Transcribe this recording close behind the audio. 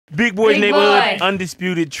Big Boy's Big Neighborhood, Boy.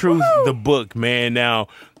 Undisputed Truth, the book, man. Now,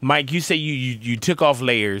 Mike, you say you took off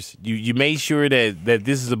layers. You made sure that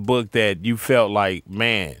this is a book that you felt like,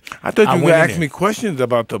 man. I thought you went could in ask there. me questions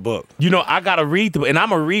about the book. You know, I got to read the book, and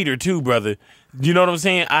I'm a reader too, brother. You know what I'm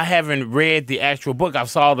saying? I haven't read the actual book. I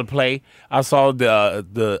saw the play. I saw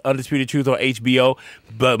the Undisputed Truth on HBO.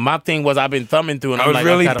 But my thing was I've been thumbing through, and I I'm was like,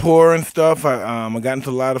 really poor and stuff. I got into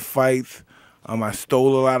a lot of fights. I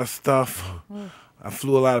stole a lot of stuff. I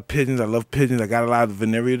flew a lot of pigeons. I love pigeons. I got a lot of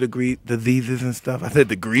venereal diseases and stuff. I said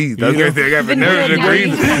degrees. I was going to say I got venereal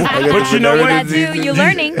degrees. But you know what? You're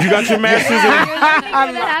learning. You got your master's in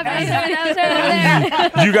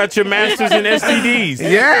You got your master's in STDs.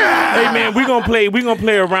 Yeah. Hey man, we're gonna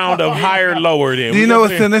play a round of higher lower then. Do you know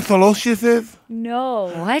what synestholosis is? No.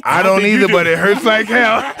 What? I don't think you either, do. but it hurts like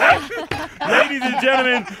hell. Ladies and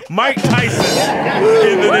gentlemen, Mike Tyson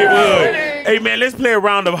in the neighborhood. Hey man, let's play a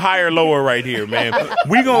round of higher lower right here, man.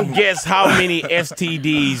 We gonna guess how many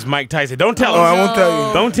STDs Mike Tyson. Don't tell us. Oh, I won't tell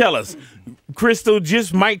you. Don't tell us. Crystal,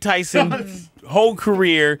 just Mike Tyson, whole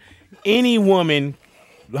career, any woman,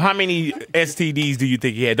 how many STDs do you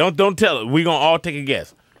think he had? Don't tell us. We're gonna all take a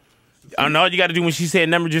guess. And all you gotta do when she say a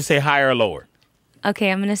number, just say higher or lower.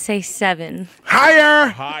 Okay, I'm gonna say 7. Higher.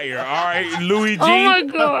 Higher. All right, Louis G. Oh my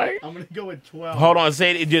god. I'm gonna go with 12. Hold on,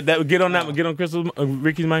 say it. Get on that. Get on Crystal.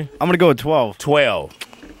 Ricky's mind. I'm gonna go with 12. 12.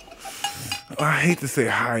 I hate to say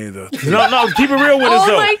higher though. No, keep it real with us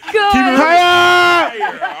though. Oh my god. Keep it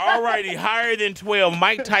Higher. higher. All righty, higher than 12.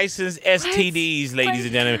 Mike Tyson's STDs, ladies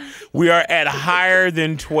and gentlemen. We are at higher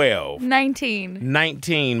than 12. 19.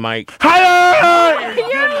 19, Mike. Higher. Oh my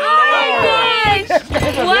gosh.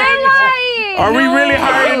 Why lying? Are we really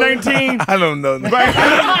higher than 19? I don't know.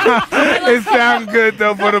 It sounds good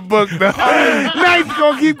though for the book though. Nice,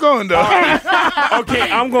 gonna keep going though. Okay,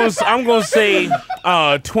 I'm gonna say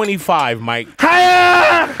 25, Mike.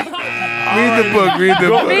 Higher. Read the book. Read the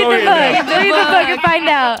book. Read the book. Read the book and find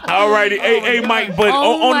out. All righty, hey, Mike. But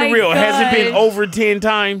Oh on the my real, has it been gosh. over 10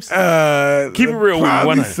 times? Keep it real with me, Probably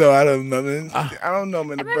 100. so. I don't know. Man. I don't know,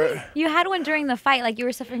 man. The bird. You had one during the fight, like you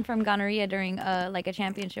were suffering from gonorrhea during like a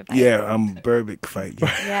championship fight. Yeah, I'm Burbick fight.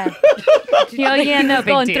 Yeah. Yeah, no,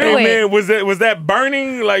 going big through deal. Hey, it. man, was that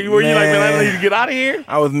burning? Like, were you like, man, I need to get out of here?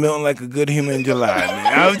 I was melting like a good human in July,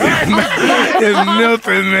 man. I was just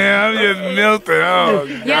melting, man. I'm just melting. Oh,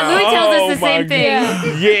 Yeah, God. Louis tells us the Oh, my same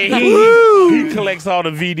thing. Yeah, he collects all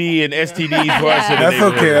the VD and STDs for us. in the That's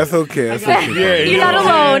neighborhood. okay. That's okay. That's okay. Yeah, You're not know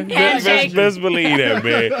what I'm alone. saying? Handshake. Best believe that,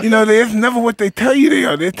 man. You know, it's never what they tell you they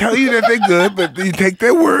are. They tell you that they're good, but you take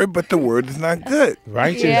their word, but the word is not good.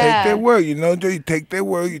 Right? You Yeah. take their word. You know, you take their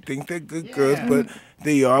word. You think they're good girls, but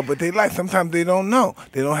they are, but they like. Sometimes they don't know.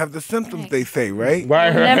 They don't have the symptoms they say, right?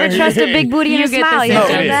 Right. Never trust a big booty and You a get smile. the You know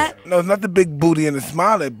symptoms. that? No, it's not the big booty and the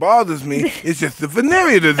smile that bothers me. It's just the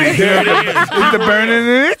venereal disease. It's the burning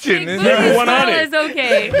and itching. Booty. Smile 100. is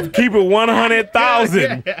okay. Keep it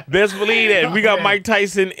 100,000. Best believe that. We got Mike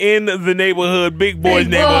Tyson in the neighborhood, Big Boy's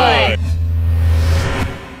Big Boy. neighborhood.